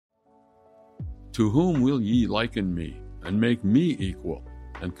To whom will ye liken me, and make me equal,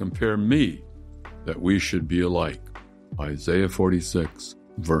 and compare me, that we should be alike? Isaiah 46,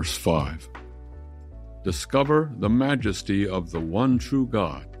 verse 5. Discover the majesty of the one true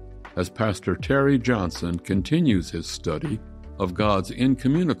God as Pastor Terry Johnson continues his study of God's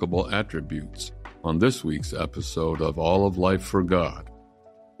incommunicable attributes on this week's episode of All of Life for God.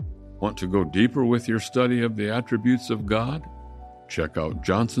 Want to go deeper with your study of the attributes of God? Check out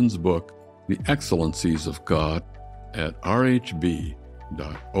Johnson's book, The Excellencies of God, at rhb.org.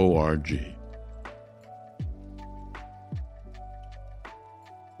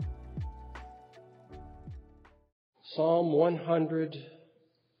 Psalm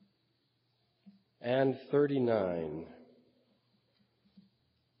 139.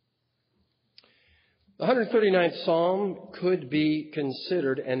 The 139th Psalm could be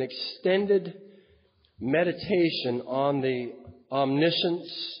considered an extended meditation on the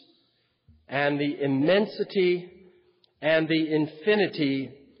omniscience and the immensity and the infinity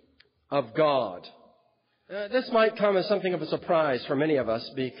of God. This might come as something of a surprise for many of us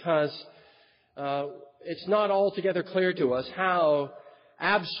because it's not altogether clear to us how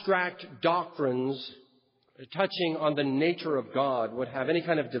abstract doctrines touching on the nature of God would have any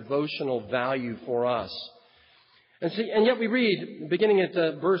kind of devotional value for us. And yet we read, beginning at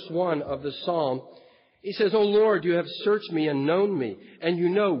verse 1 of the Psalm, he says, O Lord, you have searched me and known me, and you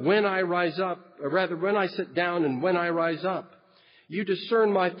know when I rise up, or rather when I sit down and when I rise up. You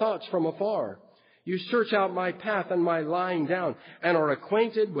discern my thoughts from afar. You search out my path and my lying down, and are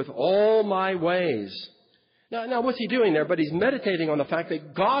acquainted with all my ways. Now, what's he doing there? But he's meditating on the fact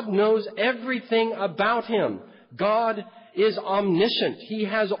that God knows everything about him. God is omniscient. He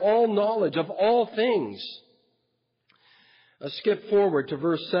has all knowledge of all things. Skip forward to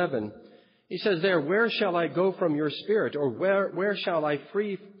verse 7. He says there, where shall I go from your spirit? Or where shall I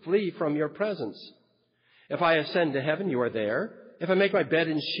flee from your presence? If I ascend to heaven, you are there. If I make my bed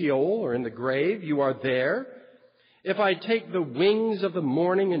in Sheol or in the grave, you are there. If I take the wings of the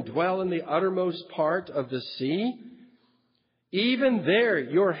morning and dwell in the uttermost part of the sea, even there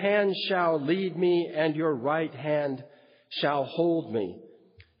your hand shall lead me and your right hand shall hold me.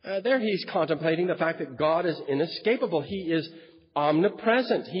 There he's contemplating the fact that God is inescapable. He is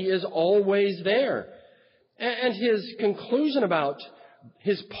omnipresent. He is always there. And his conclusion about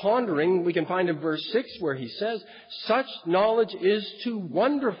his pondering, we can find in verse 6 where he says, such knowledge is too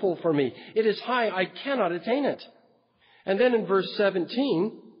wonderful for me. It is high, I cannot attain it. And then in verse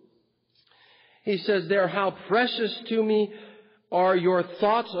 17, he says there, how precious to me are your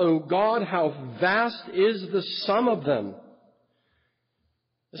thoughts, O God, how vast is the sum of them.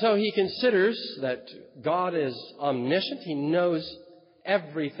 So he considers that God is omniscient, he knows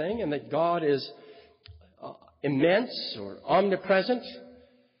everything, and that God is immense or omnipresent.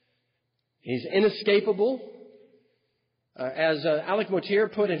 He's inescapable. As Alec Motier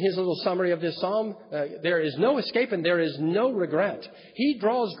put in his little summary of this psalm, there is no escape and there is no regret. He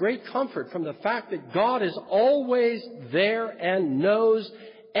draws great comfort from the fact that God is always there and knows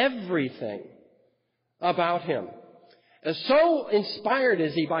everything about him. And so inspired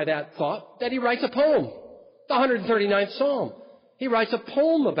is he by that thought that he writes a poem, the 139th Psalm. He writes a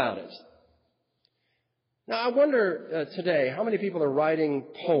poem about it. Now, I wonder today how many people are writing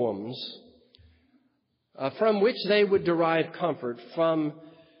poems from which they would derive comfort from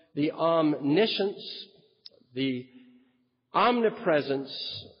the omniscience, the omnipresence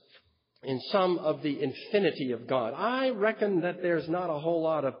in some of the infinity of God. I reckon that there's not a whole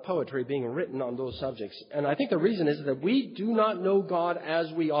lot of poetry being written on those subjects. And I think the reason is that we do not know God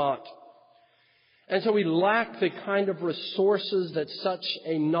as we ought. And so we lack the kind of resources that such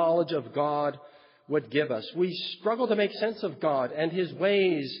a knowledge of God would give us. We struggle to make sense of God and his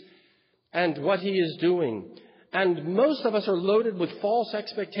ways and what he is doing. And most of us are loaded with false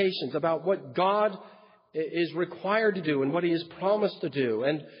expectations about what God is required to do and what he has promised to do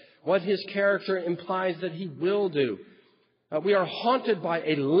and what his character implies that he will do. We are haunted by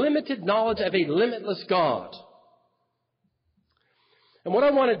a limited knowledge of a limitless God. And what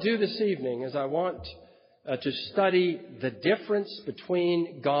I want to do this evening is I want to study the difference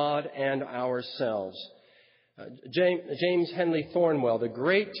between God and ourselves. James Henley Thornwell, the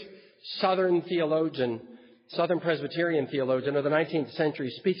great Southern theologian, Southern Presbyterian theologian of the 19th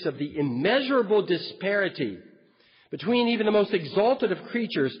century, speaks of the immeasurable disparity between even the most exalted of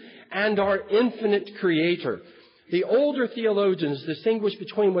creatures and our infinite Creator. The older theologians distinguish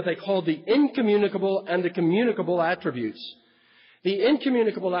between what they call the incommunicable and the communicable attributes. The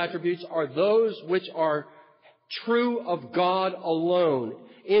incommunicable attributes are those which are true of God alone,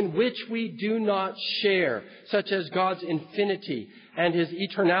 in which we do not share, such as God's infinity and His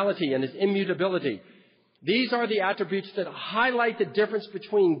eternality and His immutability. These are the attributes that highlight the difference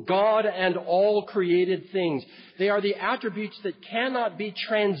between God and all created things. They are the attributes that cannot be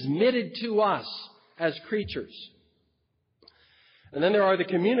transmitted to us as creatures. And then there are the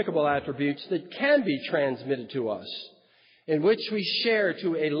communicable attributes that can be transmitted to us, in which we share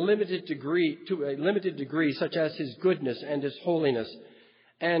to a limited degree, such as His goodness and His holiness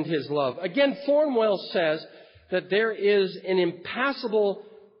and His love. Again, Thornwell says that there is an impassable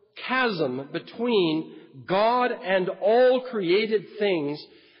chasm between God and all created things,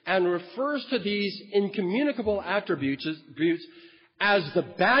 and refers to these incommunicable attributes as the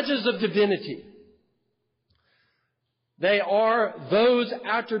badges of divinity. They are those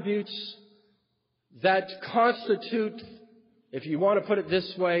attributes that constitute, if you want to put it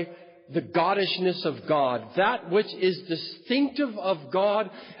this way, the goddishness of God, that which is distinctive of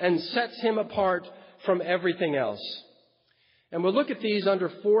God and sets Him apart from everything else. And we'll look at these under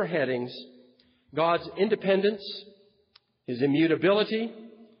 4 headings: God's independence, His immutability,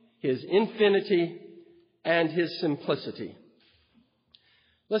 His infinity, and His simplicity.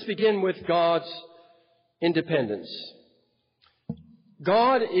 Let's begin with God's independence.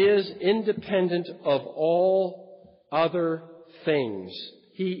 God is independent of all other things.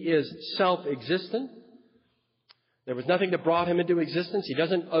 He is self-existent. There was nothing that brought Him into existence. He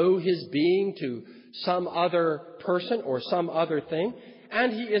doesn't owe His being to some other person or some other thing.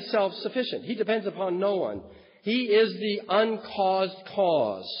 And He is self-sufficient. He depends upon no one. He is the uncaused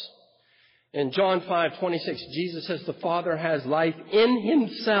cause. In John 5:26, Jesus says the Father has life in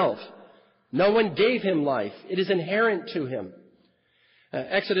Himself. No one gave Him life. It is inherent to Him.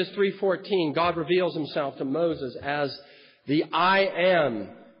 Exodus 3:14, God reveals Himself to Moses as the I am,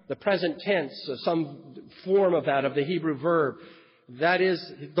 the present tense, some form of that, of the Hebrew verb. That is,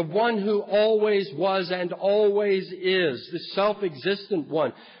 the one who always was and always is, the self-existent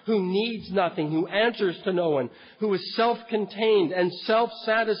one, who needs nothing, who answers to no one, who is self-contained and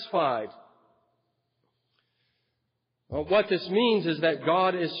self-satisfied. Well, what this means is that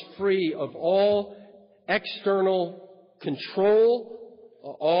God is free of all external control,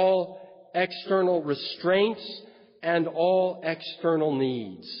 all external restraints, and all external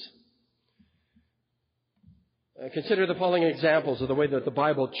needs. Consider the following examples of the way that the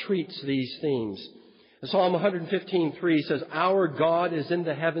Bible treats these themes. Psalm 115:3 says, "Our God is in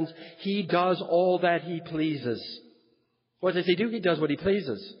the heavens. He does all that He pleases." What does He do? He does what He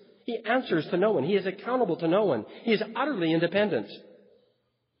pleases. He answers to no one. He is accountable to no one. He is utterly independent.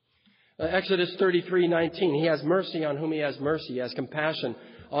 Exodus 33:19, He has mercy on whom He has mercy. He has compassion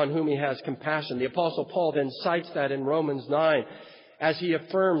on whom He has compassion. The Apostle Paul then cites that in Romans 9 as he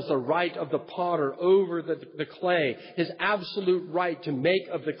affirms the right of the potter over the clay, his absolute right to make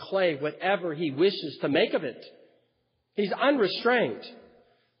of the clay whatever he wishes to make of it. He's unrestrained.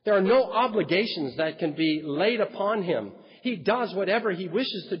 There are no obligations that can be laid upon Him. He does whatever He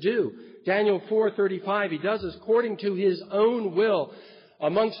wishes to do. Daniel 4:35, He does according to His own will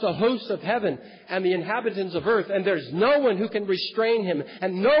amongst the hosts of heaven and the inhabitants of earth, and there's no one who can restrain Him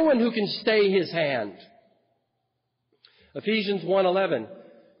and no one who can stay His hand. Ephesians 1:11,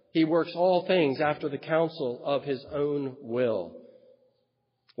 He works all things after the counsel of His own will.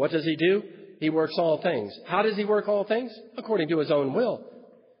 What does He do? He works all things. How does He work all things? According to His own will.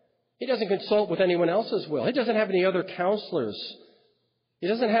 He doesn't consult with anyone else's will. He doesn't have any other counselors. He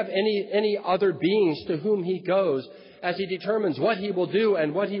doesn't have any other beings to whom He goes as He determines what He will do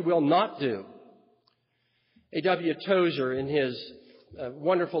and what He will not do. A.W. Tozer, in his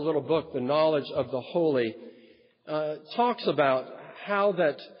wonderful little book, The Knowledge of the Holy, talks about how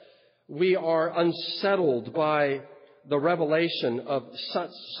that we are unsettled by the revelation of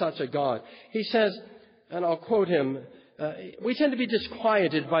such a God. He says, and I'll quote him, we tend to be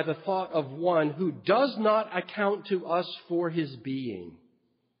disquieted by the thought of one who does not account to us for His being,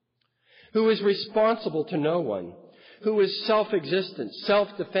 who is responsible to no one, who is self-existent,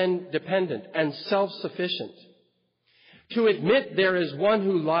 self-dependent, and self-sufficient. To admit there is one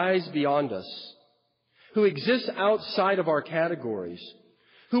who lies beyond us, who exists outside of our categories,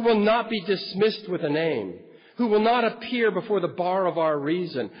 who will not be dismissed with a name, who will not appear before the bar of our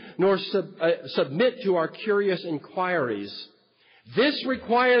reason, nor submit to our curious inquiries. This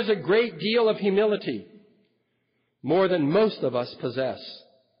requires a great deal of humility, more than most of us possess.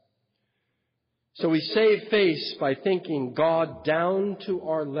 So we save face by thinking God down to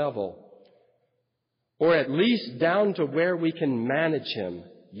our level, or at least down to where we can manage Him,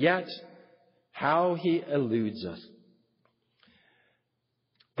 yet how He eludes us.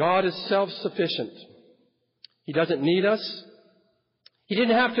 God is self-sufficient. He doesn't need us. He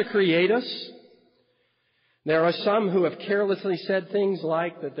didn't have to create us. There are some who have carelessly said things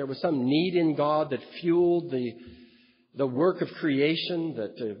like that there was some need in God that fueled the work of creation,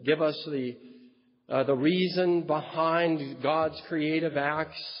 that to give us the reason behind God's creative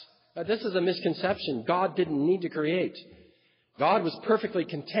acts. This is a misconception. God didn't need to create. God was perfectly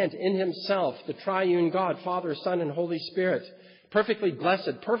content in himself, the triune God, Father, Son, and Holy Spirit, perfectly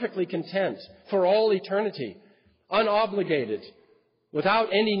blessed, perfectly content for all eternity, unobligated, without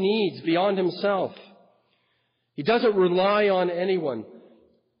any needs beyond himself. He doesn't rely on anyone.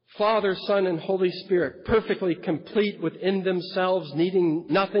 Father, Son, and Holy Spirit, perfectly complete within themselves, needing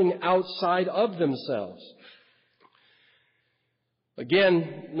nothing outside of themselves.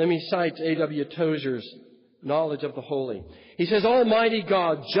 Again, let me cite A.W. Tozer's knowledge of the holy. He says, Almighty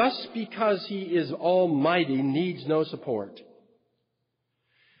God, just because he is almighty, needs no support.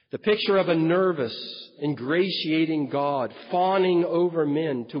 The picture of a nervous, ingratiating God, fawning over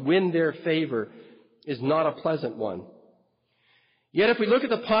men to win their favor, is not a pleasant one. Yet if we look at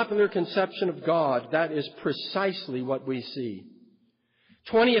the popular conception of God, that is precisely what we see.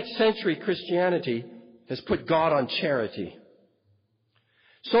 20th century Christianity has put God on charity.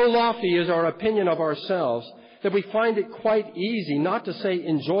 So lofty is our opinion of ourselves that we find it quite easy, not to say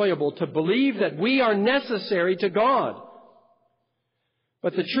enjoyable, to believe that we are necessary to God.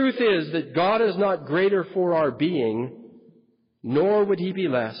 But the truth is that God is not greater for our being, nor would he be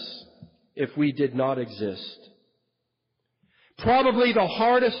less if we did not exist. Probably the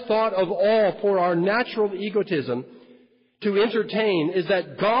hardest thought of all for our natural egotism to entertain is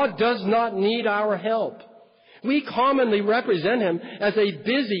that God does not need our help. We commonly represent him as a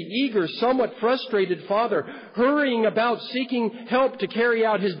busy, eager, somewhat frustrated father, hurrying about seeking help to carry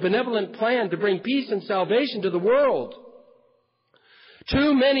out his benevolent plan to bring peace and salvation to the world.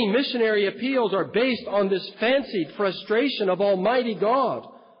 Too many missionary appeals are based on this fancied frustration of Almighty God.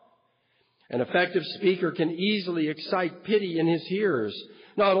 An effective speaker can easily excite pity in his hearers,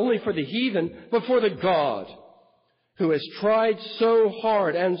 not only for the heathen, but for the God who has tried so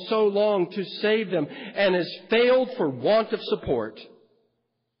hard and so long to save them and has failed for want of support.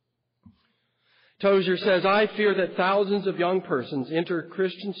 Tozer says, I fear that thousands of young persons enter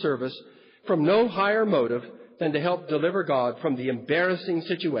Christian service from no higher motive than to help deliver God from the embarrassing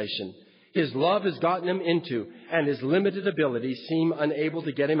situation his love has gotten him into and his limited abilities seem unable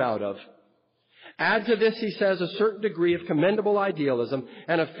to get him out of. Add to this, he says, a certain degree of commendable idealism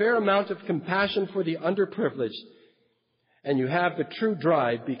and a fair amount of compassion for the underprivileged, and you have the true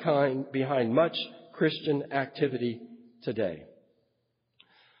drive behind much Christian activity today.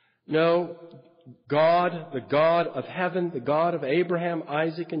 No, God, the God of heaven, the God of Abraham,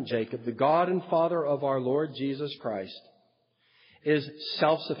 Isaac, and Jacob, the God and Father of our Lord Jesus Christ, is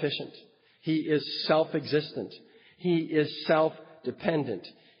self-sufficient. He is self-existent. He is self-dependent.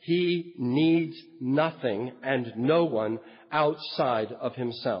 He needs nothing and no one outside of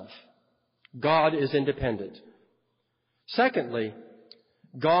himself. God is independent. Secondly,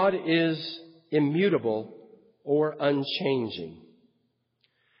 God is immutable or unchanging.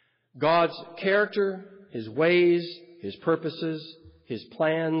 God's character, his ways, his purposes, his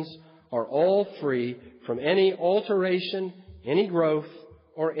plans are all free from any alteration, any growth,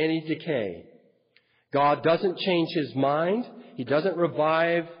 or any decay. God doesn't change his mind. He doesn't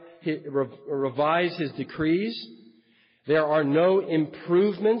revise his decrees. There are no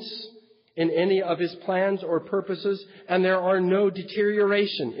improvements in any of his plans or purposes, and there are no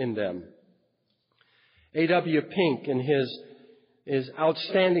deterioration in them. A.W. Pink, in his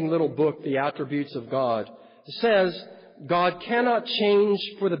outstanding little book, The Attributes of God, says, God cannot change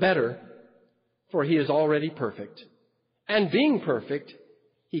for the better, for he is already perfect. And being perfect,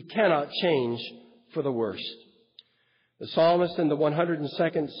 he cannot change for the worst. The psalmist in the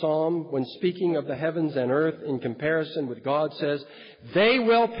 102nd Psalm, when speaking of the heavens and earth in comparison with God, says, they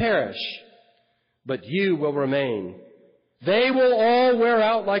will perish, but you will remain. They will all wear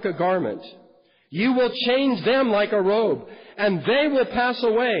out like a garment. You will change them like a robe, and they will pass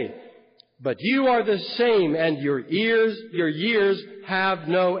away. But you are the same, and your years have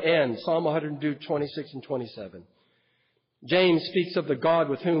no end. Psalm 102, 26 and 27. James speaks of the God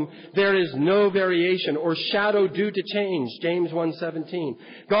with whom there is no variation or shadow due to change. James 1:17.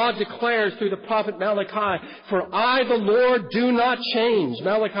 God declares through the prophet Malachi, for I, the Lord, do not change.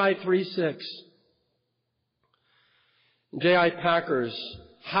 Malachi 3:6. J.I. Packer's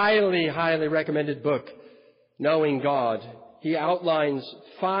highly, highly recommended book, Knowing God, he outlines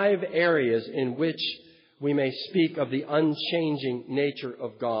 5 areas in which we may speak of the unchanging nature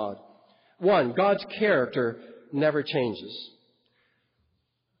of God. 1, God's character never changes.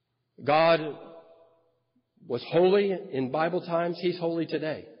 God was holy in Bible times, He's holy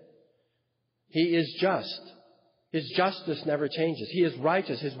today. He is just. His justice never changes. He is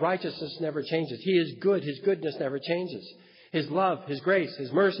righteous. His righteousness never changes. He is good. His goodness never changes. His love, His grace,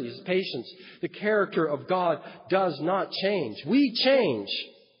 His mercy, His patience, the character of God does not change. We change.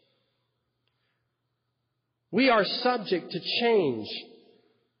 We are subject to change.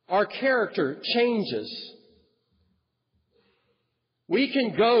 Our character changes. We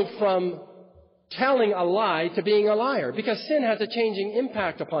can go from telling a lie to being a liar because sin has a changing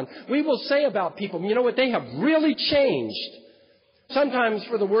impact upon. We will say about people, you know what, they have really changed. Sometimes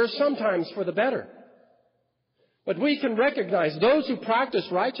for the worse, sometimes for the better. But we can recognize those who practice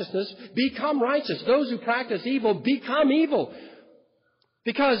righteousness become righteous. Those who practice evil become evil.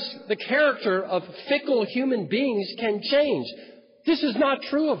 Because the character of fickle human beings can change. This is not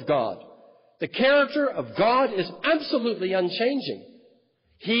true of God. The character of God is absolutely unchanging.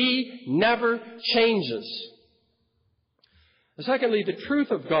 He never changes. Secondly, the truth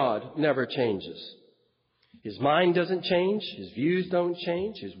of God never changes. His mind doesn't change. His views don't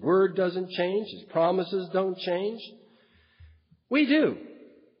change. His word doesn't change. His promises don't change. We do.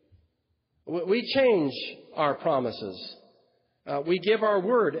 We change our promises. We give our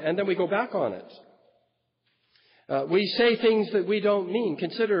word and then we go back on it. We say things that we don't mean.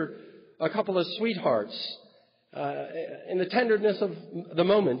 Consider a couple of sweethearts in the tenderness of the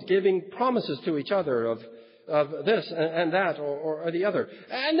moment, giving promises to each other of this and that or the other.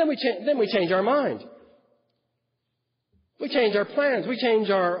 And then we change our mind. We change our plans. We change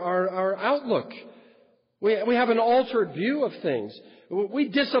our outlook. We have an altered view of things. We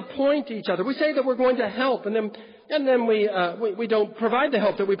disappoint each other. We say that we're going to help, and then we don't provide the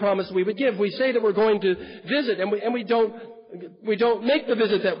help that we promised we would give. We say that we're going to visit, and we don't make the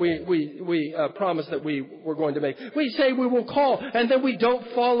visit that we promised that we were going to make. We say we will call, and then we don't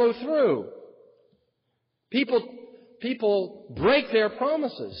follow through. People break their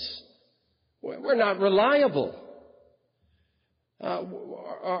promises. We're not reliable.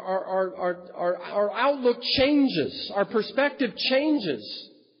 Our outlook changes. Our perspective changes.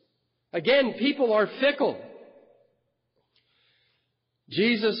 Again, people are fickle.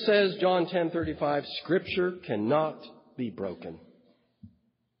 Jesus says, John 10:35, Scripture cannot be broken.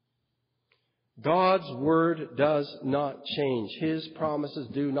 God's word does not change. His promises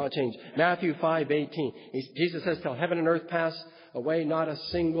do not change. Matthew 5:18, Jesus says, till heaven and earth pass away, not a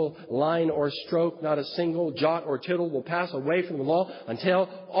single line or stroke, not a single jot or tittle will pass away from the law until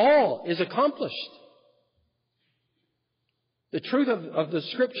all is accomplished. The truth of the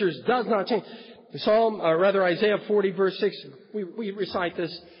Scriptures does not change. Isaiah 40 verse 6, we recite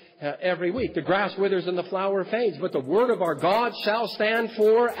this every week. The grass withers and the flower fades, but the word of our God shall stand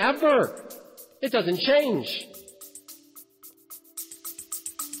forever. It doesn't change.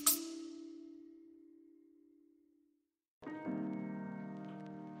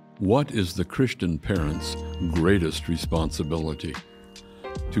 What is the Christian parent's greatest responsibility?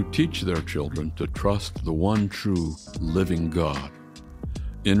 To teach their children to trust the one true living God.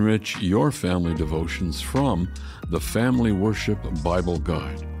 Enrich your family devotions from the Family Worship Bible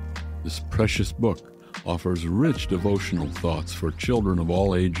Guide. This precious book offers rich devotional thoughts for children of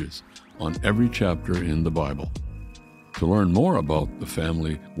all ages on every chapter in the Bible. To learn more about the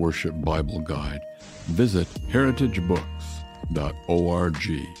Family Worship Bible Guide, visit heritagebooks.org.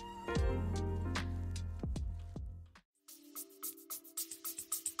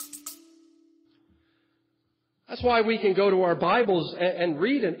 That's why we can go to our Bibles and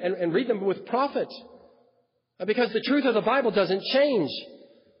read them with profit. Because the truth of the Bible doesn't change.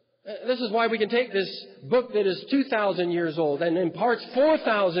 This is why we can take this book that is 2,000 years old and in parts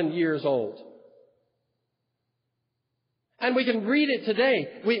 4,000 years old. And we can read it today.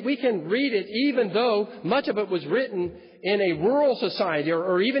 We can read it even though much of it was written in a rural society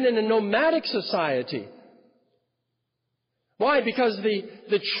or even in a nomadic society. Why? Because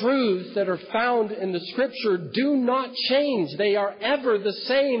the truths that are found in the Scripture do not change. They are ever the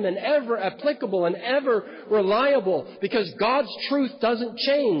same and ever applicable and ever reliable because God's truth doesn't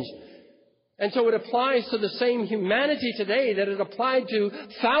change. And so it applies to the same humanity today that it applied to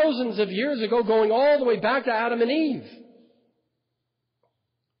thousands of years ago, going all the way back to Adam and Eve.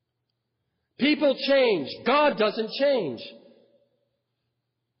 People change. God doesn't change.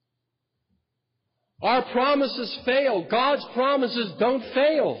 Our promises fail. God's promises don't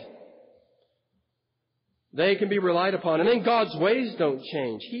fail. They can be relied upon. And then God's ways don't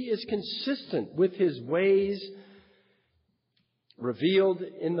change. He is consistent with His ways revealed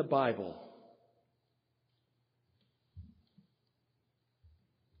in the Bible.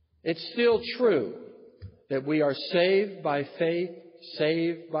 It's still true that we are saved by faith,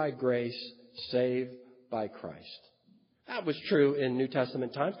 saved by grace, saved by Christ. That was true in New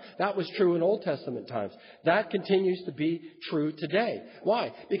Testament times. That was true in Old Testament times. That continues to be true today.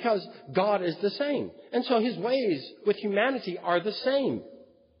 Why? Because God is the same. And so His ways with humanity are the same.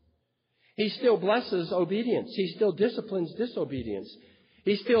 He still blesses obedience. He still disciplines disobedience.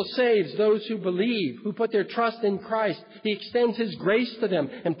 He still saves those who believe, who put their trust in Christ. He extends His grace to them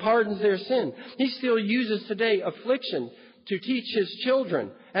and pardons their sin. He still uses today affliction to teach His children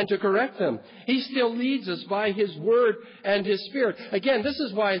and to correct them. He still leads us by His Word and His Spirit. Again, this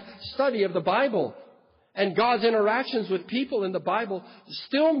is why study of the Bible and God's interactions with people in the Bible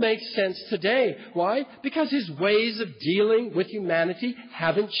still makes sense today. Why? Because His ways of dealing with humanity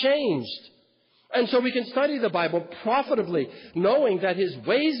haven't changed. And so we can study the Bible profitably, knowing that His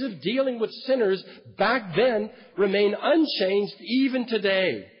ways of dealing with sinners back then remain unchanged even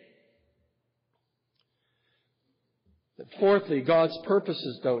today. Fourthly, God's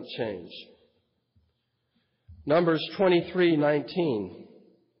purposes don't change. Numbers 23:19.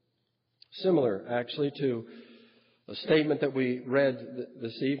 Similar, actually, to a statement that we read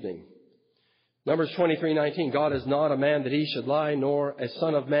this evening. Numbers 23:19. God is not a man that He should lie, nor a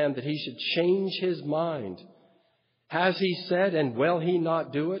son of man that He should change His mind. Has He said, and will He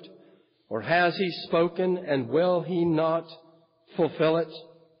not do it? Or has He spoken, and will He not fulfill it?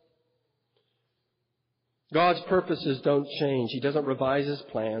 God's purposes don't change. He doesn't revise His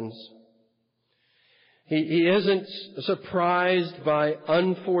plans. He isn't surprised by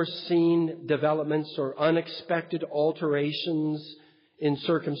unforeseen developments or unexpected alterations in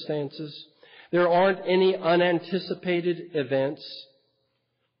circumstances. There aren't any unanticipated events.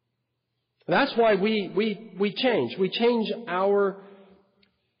 That's why we change. We change our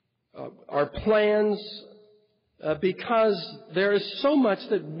plans because there is so much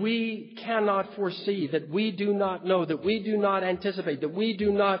that we cannot foresee, that we do not know, that we do not anticipate, that we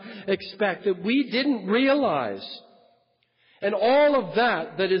do not expect, that we didn't realize. And all of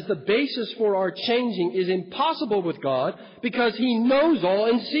that is the basis for our changing, is impossible with God because He knows all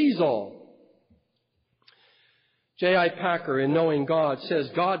and sees all. J.I. Packer, in Knowing God, says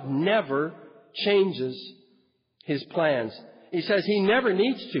God never changes His plans. He says He never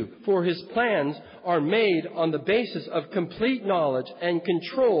needs to, for His plans are made on the basis of complete knowledge and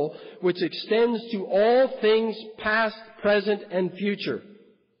control which extends to all things past, present, and future,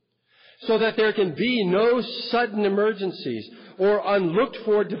 so that there can be no sudden emergencies or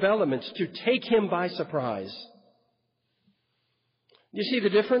unlooked-for developments to take Him by surprise. You see the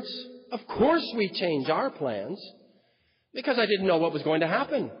difference? Of course we change our plans, because I didn't know what was going to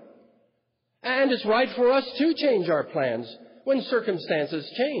happen. And it's right for us to change our plans when circumstances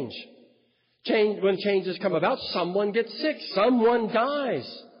change. When changes come about, someone gets sick, someone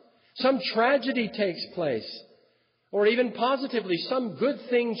dies, some tragedy takes place, or even positively, some good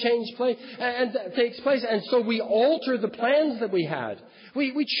thing takes place, and so we alter the plans that we had.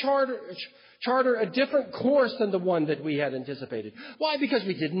 We charter a different course than the one that we had anticipated. Why? Because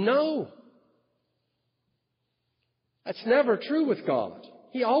we didn't know. That's never true with God.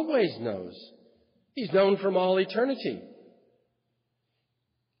 He always knows. He's known from all eternity.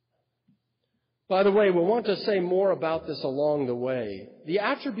 By the way, we'll want to say more about this along the way. The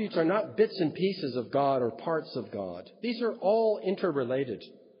attributes are not bits and pieces of God or parts of God. These are all interrelated.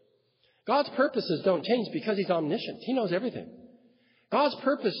 God's purposes don't change because He's omniscient. He knows everything. God's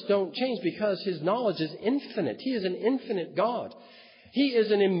purposes don't change because His knowledge is infinite. He is an infinite God. He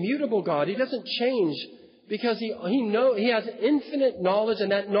is an immutable God. He doesn't change because He has infinite knowledge,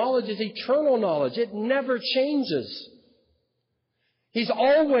 and that knowledge is eternal knowledge. It never changes. He's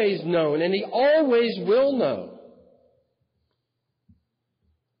always known, and He always will know.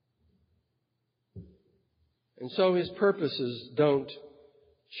 And so His purposes don't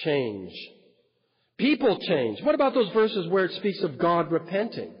change. People change. What about those verses where it speaks of God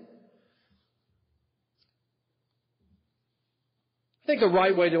repenting? I think the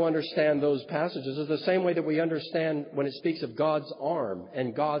right way to understand those passages is the same way that we understand when it speaks of God's arm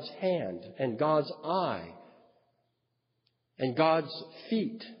and God's hand and God's eye and God's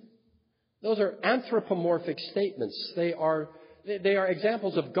feet. Those are anthropomorphic statements. They are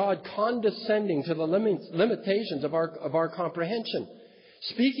examples of God condescending to the limitations of our comprehension,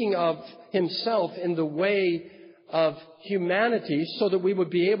 speaking of Himself in the way of humanity so that we would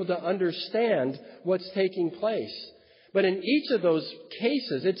be able to understand what's taking place. But in each of those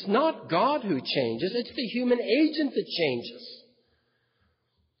cases, it's not God who changes, it's the human agent that changes.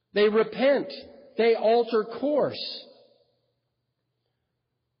 They repent, they alter course.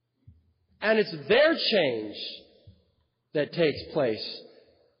 And it's their change that takes place.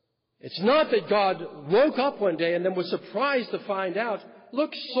 It's not that God woke up one day and then was surprised to find out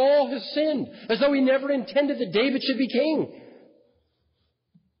Look, Saul has sinned, as though he never intended that David should be king.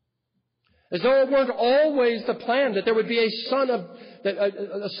 As though it weren't always the plan that there would be a son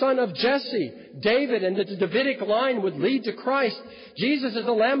of Jesse, David, and that the Davidic line would lead to Christ. Jesus is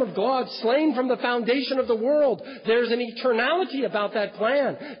the Lamb of God, slain from the foundation of the world. There's an eternality about that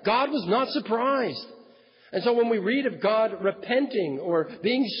plan. God was not surprised. And so when we read of God repenting or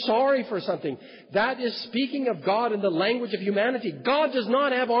being sorry for something, that is speaking of God in the language of humanity. God does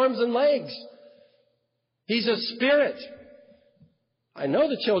not have arms and legs. He's a spirit. I know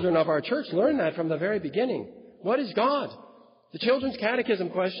the children of our church learn that from the very beginning. What is God? The children's catechism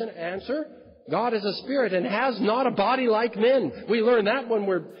question, answer, God is a spirit and has not a body like men. We learn that when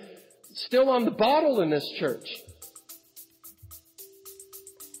we're still on the bottle in this church.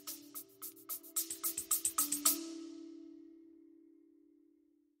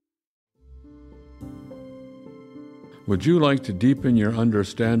 Would you like to deepen your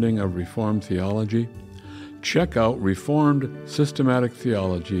understanding of Reformed theology? Check out Reformed Systematic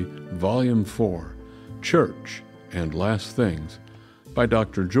Theology, Volume 4, Church and Last Things, by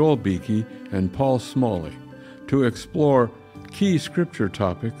Dr. Joel Beakey and Paul Smalley, to explore key scripture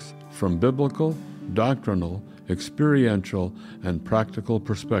topics from biblical, doctrinal, experiential, and practical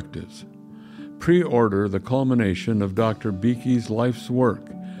perspectives. Pre-order the culmination of Dr. Beakey's life's work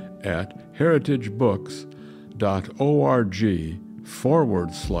at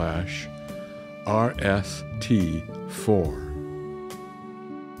heritagebooks.org/RST4.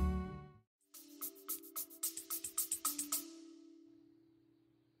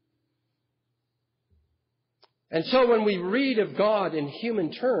 And so when we read of God in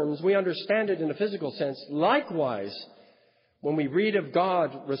human terms, we understand it in a physical sense. Likewise, when we read of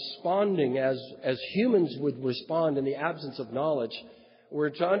God responding as humans would respond in the absence of knowledge, we're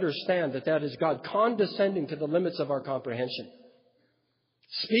to understand that that is God condescending to the limits of our comprehension.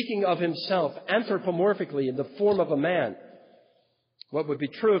 Speaking of himself anthropomorphically in the form of a man, what would be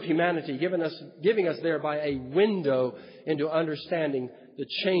true of humanity, giving us thereby a window into understanding the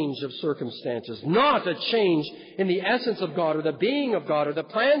change of circumstances. Not a change in the essence of God or the being of God or the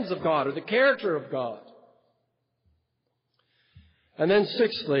plans of God or the character of God. And then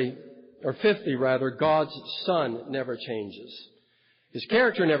fifthly, God's Son never changes. His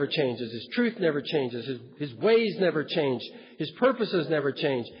character never changes. His truth never changes. His ways never change. His purposes never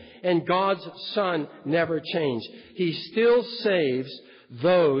change. And God's Son never changes. He still saves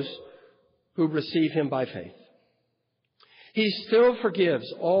those who receive Him by faith. He still forgives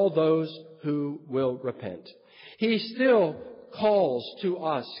all those who will repent. He still calls to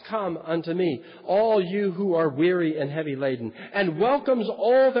us, "Come unto me, all you who are weary and heavy laden," and welcomes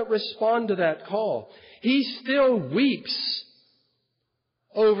all that respond to that call. He still weeps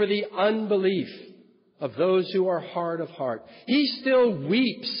over the unbelief of those who are hard of heart. He still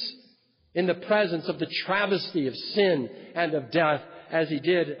weeps in the presence of the travesty of sin and of death, as he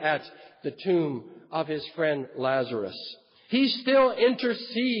did at the tomb of his friend Lazarus. He still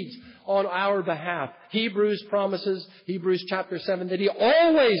intercedes on our behalf. Hebrews promises, Hebrews chapter 7, that he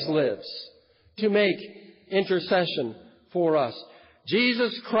always lives to make intercession for us.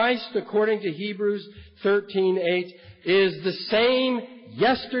 Jesus Christ, according to Hebrews 13:8, is the same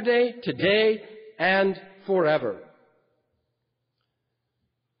yesterday, today, and forever.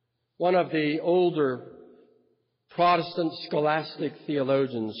 One of the older Protestant scholastic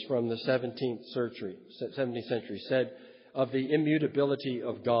theologians from the 17th century said of the immutability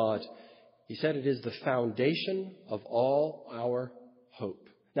of God, he said it is the foundation of all our hope.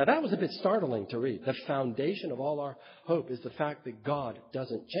 Now that was a bit startling to read. The foundation of all our hope is the fact that God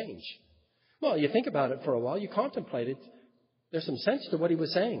doesn't change. Well, you think about it for a while, you contemplate it, there's some sense to what he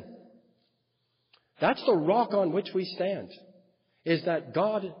was saying. That's the rock on which we stand, is that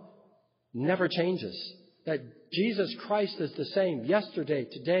God never changes. That Jesus Christ is the same yesterday,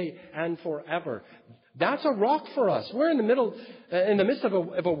 today, and forever. That's a rock for us. We're in the midst of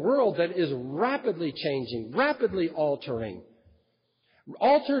a world that is rapidly changing, rapidly altering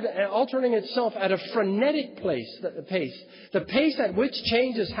itself at a frenetic pace. The pace at which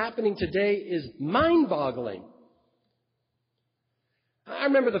change is happening today is mind-boggling. I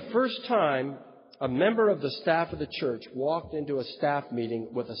remember the first time a member of the staff of the church walked into a staff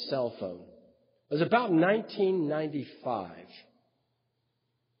meeting with a cell phone. It was about 1995.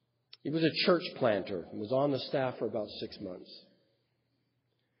 He was a church planter and was on the staff for about 6 months.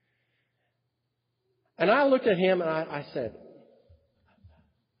 And I looked at him and I said,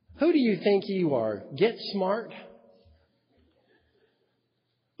 "Who do you think you are? Get smart?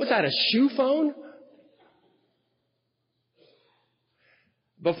 What's that, a shoe phone?"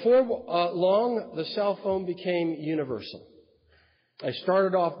 Before long, the cell phone became universal. They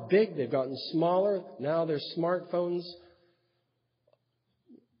started off big. They've gotten smaller. Now there's smartphones,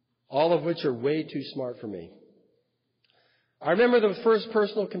 all of which are way too smart for me. I remember the first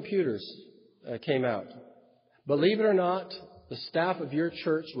personal computers came out. Believe it or not, the staff of your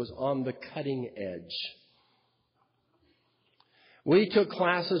church was on the cutting edge. We took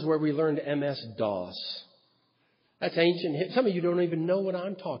classes where we learned MS-DOS. That's ancient. Some of you don't even know what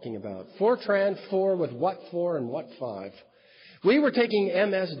I'm talking about. Fortran 4 with what 4 and what 5. We were taking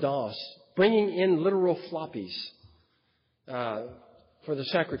MS-DOS, bringing in literal floppies for the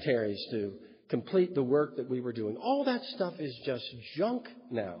secretaries to complete the work that we were doing. All that stuff is just junk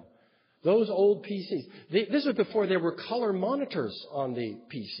now. Those old PCs. This was before there were color monitors on the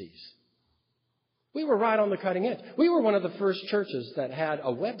PCs. We were right on the cutting edge. We were one of the first churches that had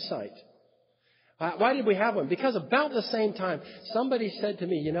a website. Why did we have one? Because about the same time, somebody said to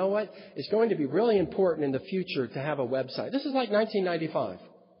me, you know what? It's going to be really important in the future to have a website. This is like 1995.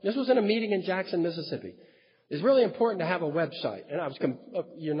 This was in a meeting in Jackson, Mississippi. It's really important to have a website. And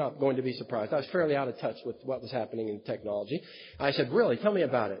you're not going to be surprised. I was fairly out of touch with what was happening in technology. I said, really? Tell me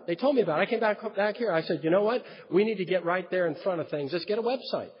about it. They told me about it. I came back here. I said, you know what? We need to get right there in front of things. Let's get a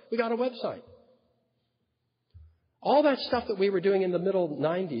website. We got a website. All that stuff that we were doing in the middle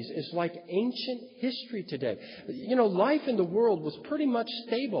 90s is like ancient history today. You know, life in the world was pretty much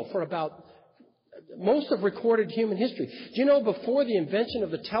stable for about most of recorded human history. Do you know, before the invention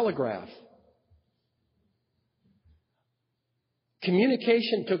of the telegraph,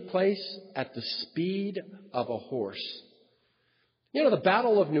 communication took place at the speed of a horse. You know, the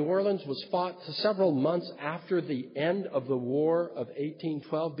Battle of New Orleans was fought several months after the end of the War of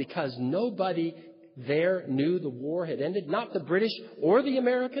 1812 because nobody there knew the war had ended, not the British or the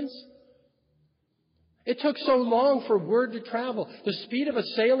Americans. It took so long for word to travel. The speed of a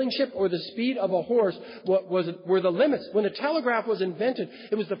sailing ship or the speed of a horse were the limits. When the telegraph was invented,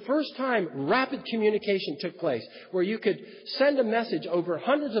 it was the first time rapid communication took place, where you could send a message over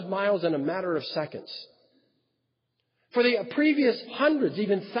hundreds of miles in a matter of seconds. For the previous hundreds,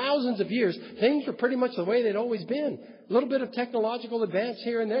 even thousands of years, things were pretty much the way they'd always been. A little bit of technological advance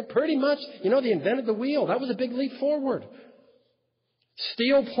here and there. Pretty much, they invented the wheel. That was a big leap forward.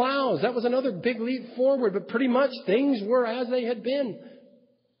 Steel plows, that was another big leap forward. But pretty much things were as they had been.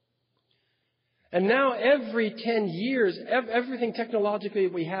 And now every 10 years, everything technologically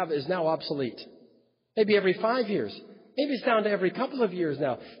we have is now obsolete. Maybe every 5 years. Maybe it's down to every couple of years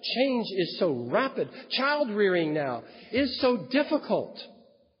now. Change is so rapid. Child rearing now is so difficult.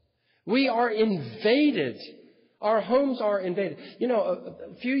 We are invaded. Our homes are invaded. You know,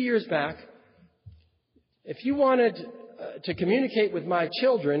 a few years back, if you wanted to communicate with my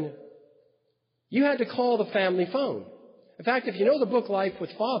children, you had to call the family phone. In fact, if you know the book Life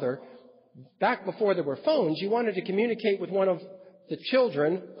with Father, back before there were phones, you wanted to communicate with one of the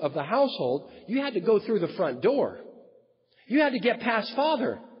children of the household, you had to go through the front door. You had to get past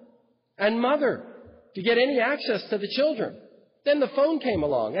father and mother to get any access to the children. Then the phone came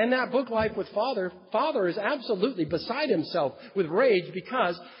along, and that book, Life with Father, Father is absolutely beside himself with rage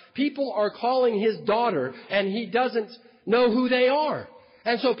because people are calling his daughter, and he doesn't know who they are.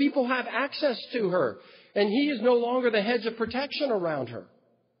 And so people have access to her, and he is no longer the hedge of protection around her.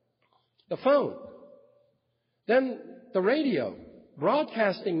 The phone. Then the radio,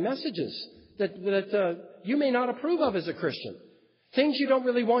 broadcasting messages that you may not approve of as a Christian. Things you don't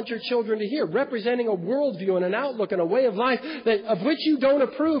really want your children to hear, representing a worldview and an outlook and a way of life of which you don't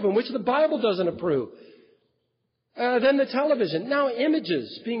approve and which the Bible doesn't approve. Then the television. Now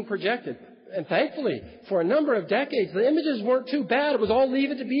images being projected. And thankfully, for a number of decades, the images weren't too bad. It was all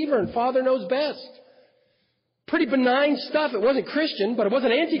Leave It to Beaver and Father Knows Best. Pretty benign stuff. It wasn't Christian, but it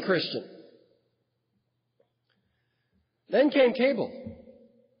wasn't anti-Christian. Then came cable.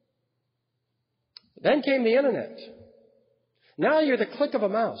 Then came the internet. Now you're the click of a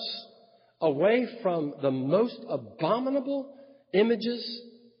mouse away from the most abominable images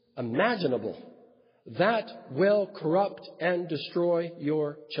imaginable that will corrupt and destroy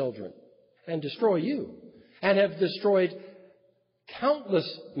your children and destroy you, and have destroyed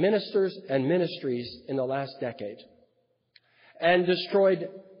countless ministers and ministries in the last decade and destroyed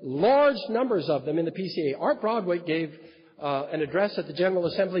large numbers of them in the PCA. Art Broadway gave an address at the General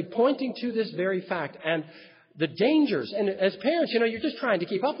Assembly pointing to this very fact and the dangers. And as parents, you're just trying to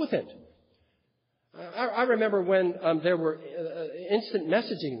keep up with it. I remember when there were instant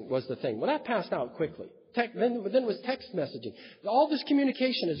messaging was the thing. Well, that passed out quickly. Then it was text messaging. All this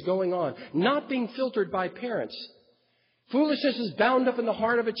communication is going on, not being filtered by parents. Foolishness is bound up in the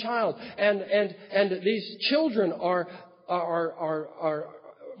heart of a child, and these children are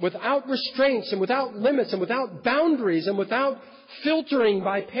without restraints and without limits and without boundaries and without filtering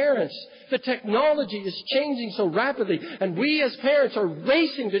by parents. The technology is changing so rapidly, and we as parents are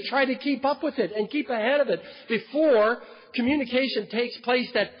racing to try to keep up with it and keep ahead of it before communication takes place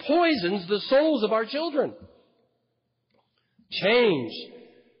that poisons the souls of our children. Change,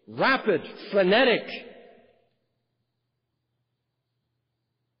 rapid, frenetic.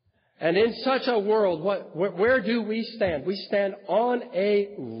 And in such a world, where do we stand? We stand on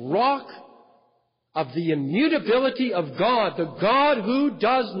a rock of the immutability of God, the God who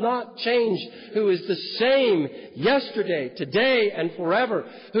does not change, who is the same yesterday, today, and forever,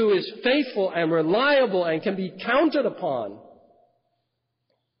 who is faithful and reliable and can be counted upon.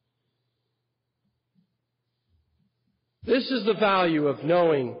 This is the value of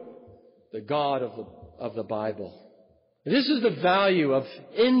knowing the God of the Bible. This is the value of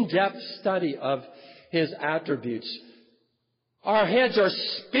in-depth study of His attributes. Our heads are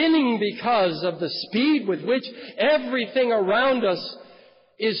spinning because of the speed with which everything around us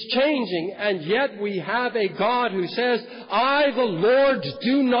is changing, and yet we have a God who says, I, the Lord,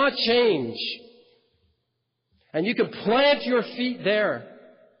 do not change. And you can plant your feet there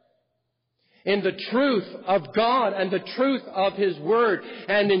in the truth of God and the truth of His Word,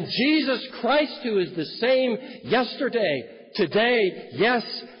 and in Jesus Christ, who is the same yesterday, today, yes,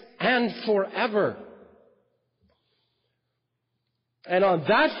 and forever. And on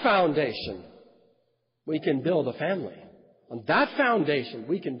that foundation, we can build a family. On that foundation,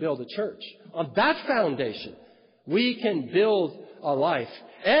 we can build a church. On that foundation, we can build a life.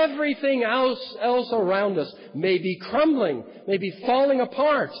 Everything else around us may be crumbling, may be falling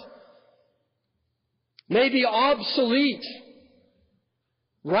apart, may be obsolete,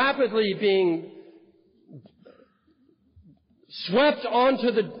 rapidly being swept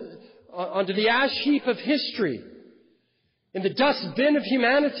onto the ash heap of history, in the dustbin of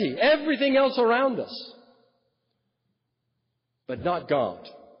humanity, everything else around us. But not God.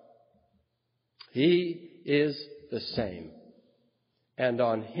 He is the same. And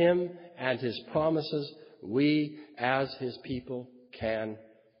on Him and His promises, we as His people can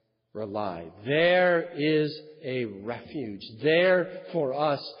rely. There is a refuge. There for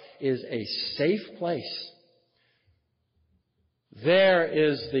us is a safe place. There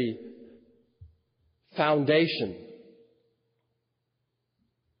is the foundation,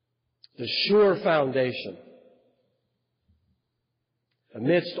 the sure foundation.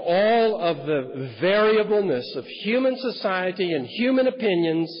 Amidst all of the variableness of human society and human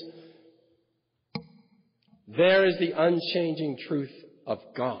opinions, there is the unchanging truth of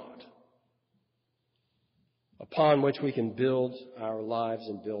God, upon which we can build our lives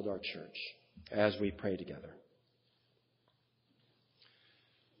and build our church as we pray together.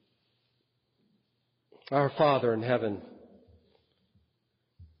 Our Father in heaven,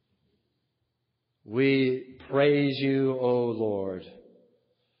 we praise You, O Lord,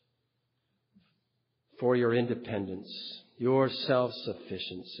 for Your independence, Your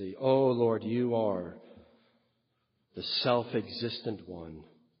self-sufficiency. O Lord, You are the self-existent one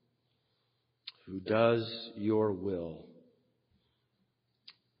who does Your will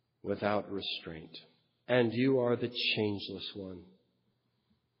without restraint. And You are the changeless one.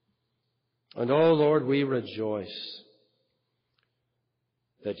 And, O Lord, we rejoice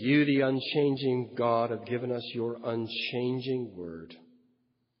that You, the unchanging God, have given us Your unchanging word.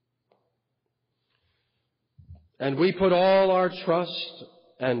 And we put all our trust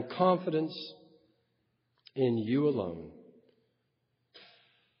and confidence in You alone,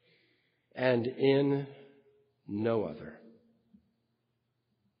 and in no other.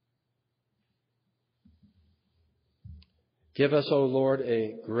 Give us, O Lord,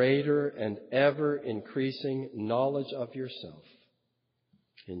 a greater and ever-increasing knowledge of Yourself.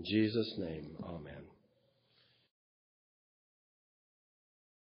 In Jesus' name, amen.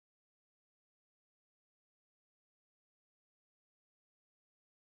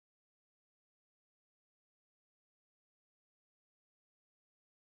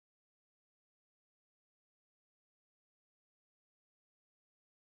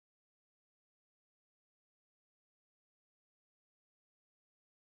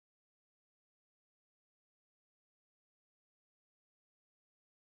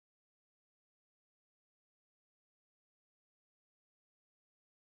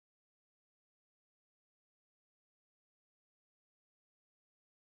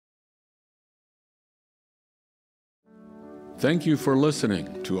 Thank you for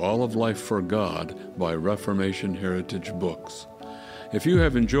listening to All of Life for God by Reformation Heritage Books. If you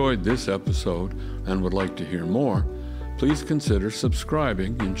have enjoyed this episode and would like to hear more, please consider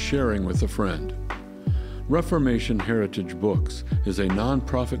subscribing and sharing with a friend. Reformation Heritage Books is a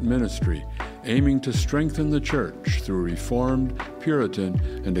nonprofit ministry aiming to strengthen the church through Reformed, Puritan,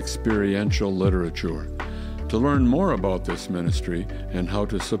 and experiential literature. To learn more about this ministry and how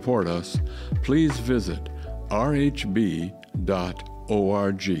to support us, please visit rhb.org.